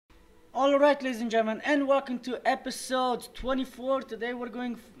Alright, ladies and gentlemen, and welcome to episode 24. Today we're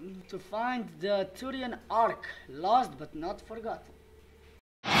going to find the Turian Ark, lost but not forgotten.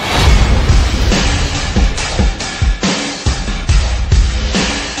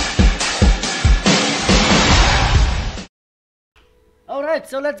 Alright,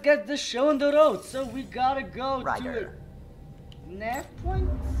 so let's get this show on the road. So we gotta go to a nav point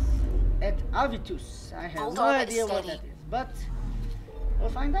at Avitus. I have no idea what that is, but we'll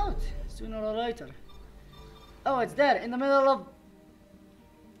find out sooner or later. Oh, it's there in the middle of,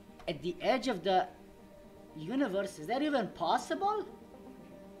 at the edge of the universe. Is that even possible?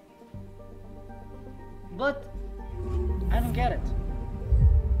 But I don't get it.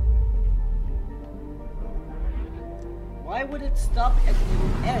 Why would it stop at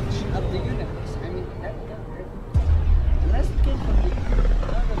the edge of the universe? I mean, unless it came from the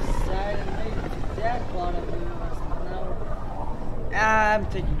other side and maybe to that part of the universe. No, I'm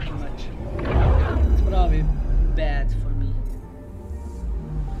thinking too much. It's probably bad for me.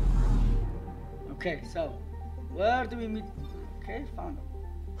 Okay, so where do we meet? Okay, found them.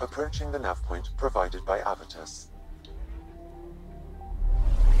 Approaching the nav point provided by Avitus.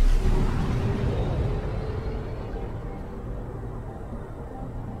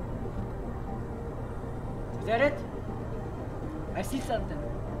 Is that it? I see something.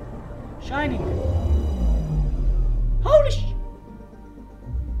 Shining. Holy sh!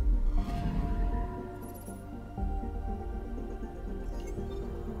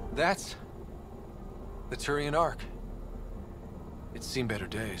 That's the Turian Ark. It's seen better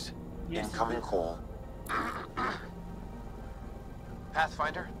days. Yes. Incoming call.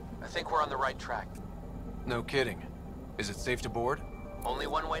 Pathfinder, I think we're on the right track. No kidding. Is it safe to board? Only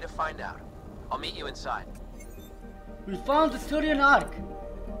one way to find out. I'll meet you inside. We found the Turian Ark.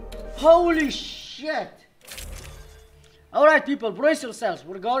 Holy shit! Alright people, brace yourselves.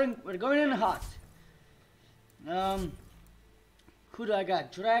 We're going in hot. Who do I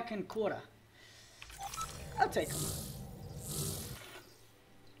got? Drac and Cora. I'll take them.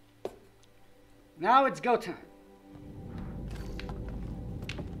 Now it's go time.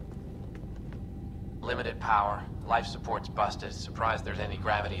 Limited power. Life support's busted. Surprised there's any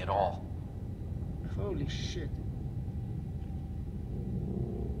gravity at all. Holy shit.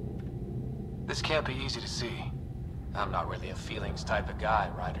 This can't be easy to see. I'm not really a feelings type of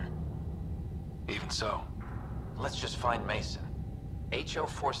guy, Ryder. Even so. Let's just find Mason.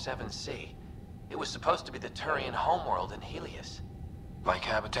 HO47C. It was supposed to be the Turian homeworld in Helios. Like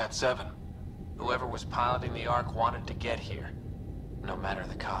Habitat 7. Whoever was piloting the Ark wanted to get here. No matter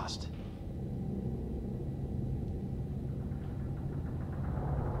the cost.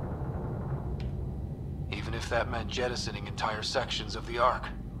 Even if that meant jettisoning entire sections of the Ark.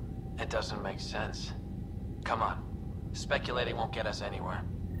 It doesn't make sense. Come on. Speculating won't get us anywhere.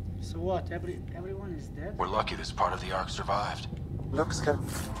 So what? Everyone is dead? We're lucky this part of the Ark survived. Looks can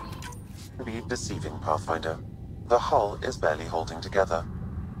be deceiving, Pathfinder. The hull is barely holding together.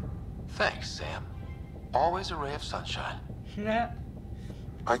 Thanks, Sam. Always a ray of sunshine. Nah.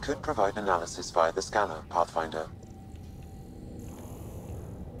 I could provide analysis via the scanner, Pathfinder.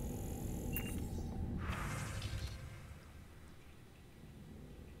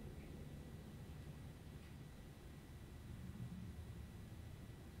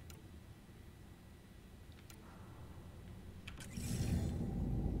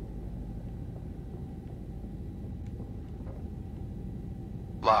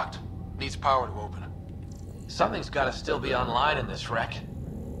 Locked. Needs power to open. Something's gotta still be online in this wreck.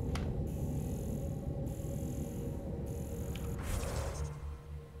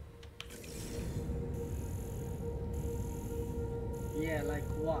 Yeah, like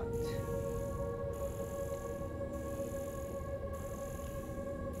what?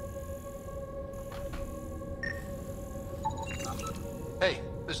 Hey,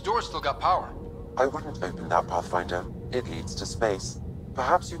 this door's still got power. I wouldn't open that, Pathfinder. It leads to space.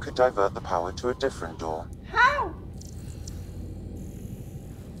 Perhaps you could divert the power to a different door. How?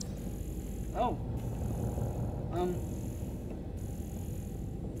 Oh.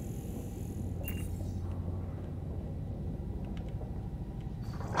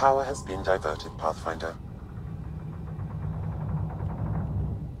 Power has been diverted, Pathfinder.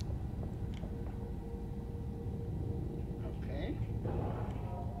 Okay.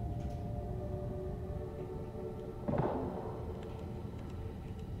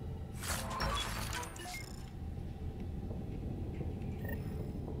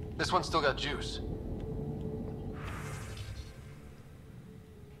 This one's still got juice.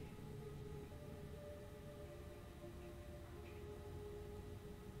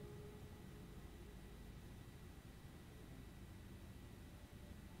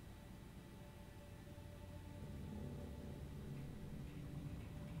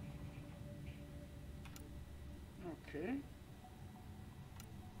 Okay.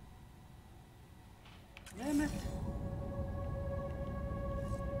 Damn it.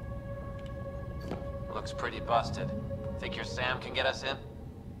 Looks pretty busted. Think your Sam can get us in?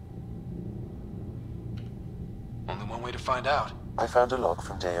 Only one way to find out. I found a log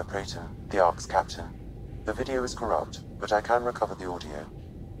from Dea Praetor, the Ark's captain. The video is corrupt, but I can recover the audio.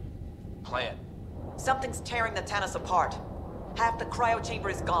 Play it. Something's tearing the Tannis apart. Half the cryo chamber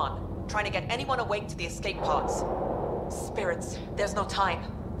is gone, trying to get anyone awake to the escape pods. Spirits, there's no time.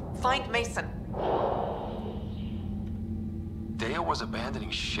 Find Mason. Dea was abandoning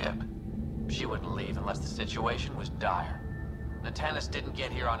ship. She wouldn't leave unless the situation was dire. The Tannis didn't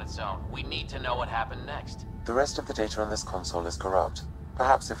get here on its own. We need to know what happened next. The rest of the data on this console is corrupt.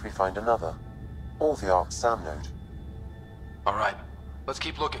 Perhaps if we find another. Or the Ark's SAM node. All right, let's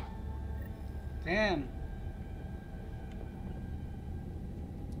keep looking. Damn.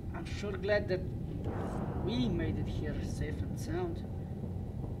 I'm sure glad that we made it here safe and sound.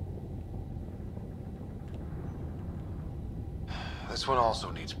 This one also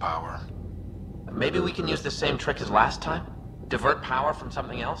needs power. Maybe we can use the same trick as last time? Divert power from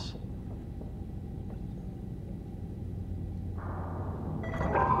something else?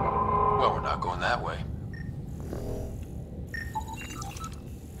 Well, we're not going that way.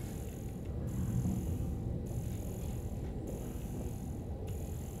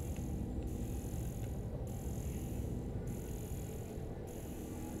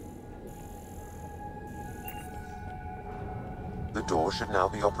 The door should now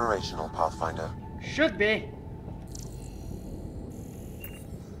be operational, Pathfinder. Should be.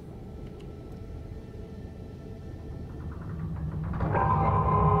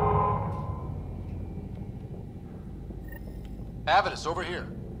 Avidus, over here.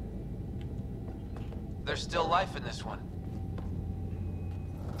 There's still life in this one.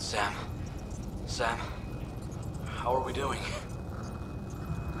 Sam, how are we doing?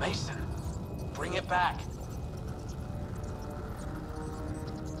 Mason, bring it back.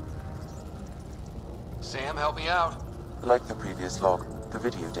 Sam, help me out. Like the previous log, the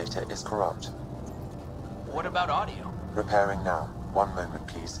video data is corrupt. What about audio? Repairing now. 1 moment,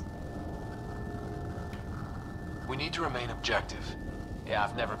 please. We need to remain objective. Yeah,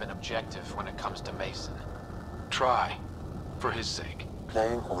 I've never been objective when it comes to Mason. Try. For his sake.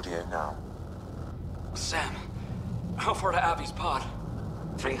 Playing audio now. Sam, how far to Abby's pod?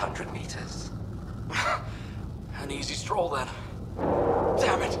 300 meters. An easy stroll then.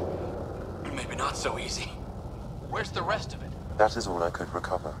 Damn it! Maybe not so easy. Where's the rest of it? That is all I could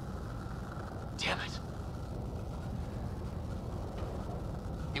recover. Damn it.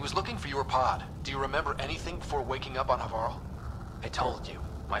 He was looking for your pod. Do you remember anything before waking up on Havarl? I told you.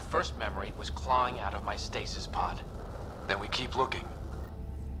 My first memory was clawing out of my stasis pod. Then we keep looking.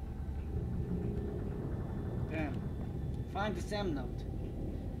 Damn. Find the SAM node.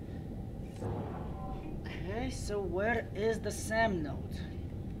 Okay, so where is the SAM node?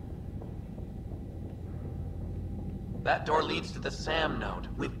 That door leads to the SAM node.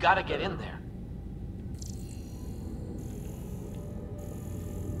 We've got to get in there.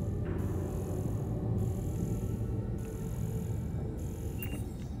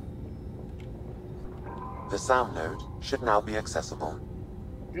 The SAM node should now be accessible.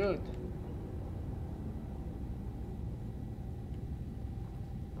 Good.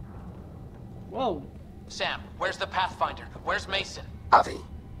 Whoa. Sam, where's the Pathfinder? Where's Mason? Avi.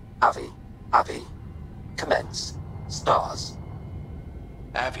 Commence. Stars.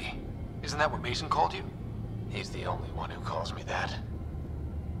 Avi. Isn't that what Mason called you? He's the only one who calls me that.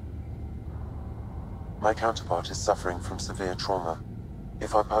 My counterpart is suffering from severe trauma.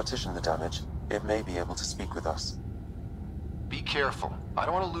 If I partition the damage, it may be able to speak with us. Be careful. I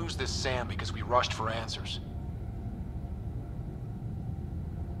don't want to lose this Sam because we rushed for answers.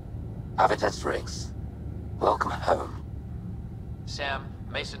 Avitus Riggs. Welcome home. Sam,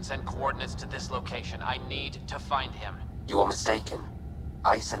 Mason sent coordinates to this location. I need to find him. You are mistaken.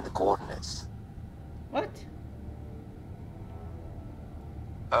 I sent the coordinates. What?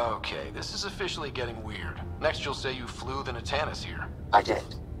 Okay, this is officially getting weird. Next you'll say you flew the Natanus here. I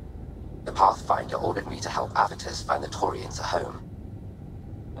did. The Pathfinder ordered me to help Avitus find the Taurians a home.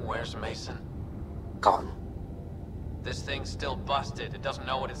 Where's Mason? Gone. This thing's still busted. It doesn't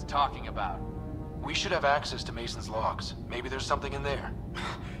know what it's talking about. We should have access to Mason's logs. Maybe there's something in there.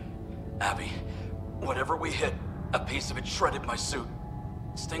 Abby, whatever we hit, a piece of it shredded my suit.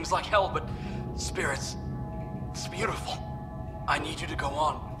 Stings like hell, but spirits, it's beautiful. I need you to go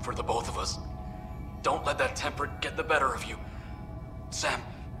on, for the both of us. Don't let that temper get the better of you. Sam,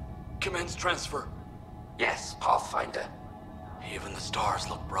 commence transfer. Yes, Pathfinder. Even the stars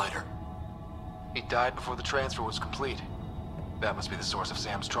look brighter. He died before the transfer was complete. That must be the source of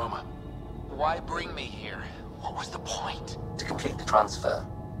Sam's trauma. Why bring me here? What was the point? To complete the transfer,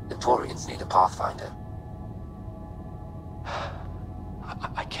 the Torians need a Pathfinder.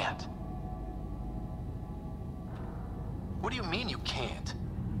 I can't. What do you mean you can't?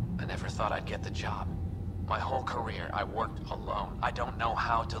 I never thought I'd get the job. My whole career, I worked alone. I don't know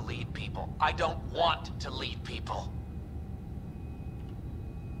how to lead people. I don't want to lead people.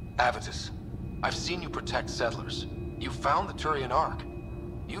 Avitus, I've seen you protect settlers. You found the Turian Ark.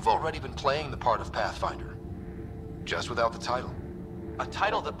 You've already been playing the part of Pathfinder. Just without the title. A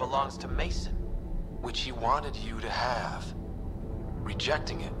title that belongs to Mason. Which he wanted you to have.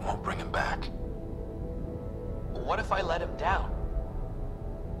 Rejecting it won't bring him back. What if I let him down?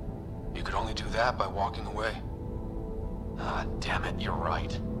 You could only do that by walking away. Ah, damn it, you're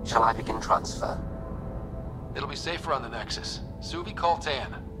right. Shall I begin transfer? It'll be safer on the Nexus. Suvi, call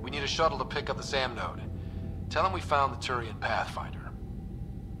Tan. We need a shuttle to pick up the SAM node. Tell him we found the Turian Pathfinder.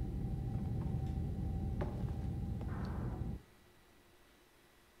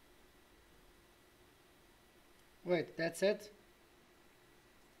 Wait, that's it?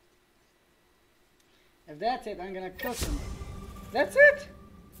 If that's it, I'm gonna kill somebody. That's it?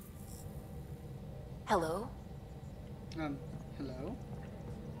 Hello? Hello?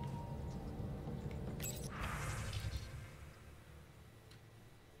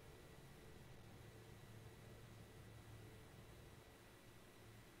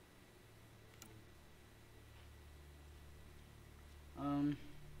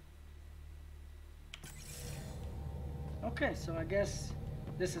 Okay, so I guess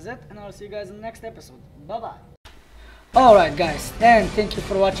this is it, and I'll see you guys in the next episode. Bye-bye. Alright guys, and thank you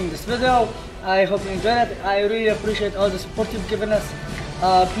for watching this video. I hope you enjoyed it. I really appreciate all the support you've given us.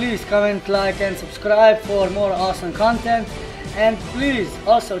 Please comment, like, and subscribe for more awesome content. And please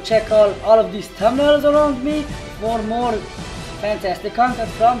also check out all of these thumbnails around me for more fantastic content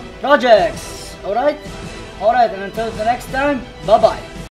from projects. Alright? Alright, and until the next time, bye-bye.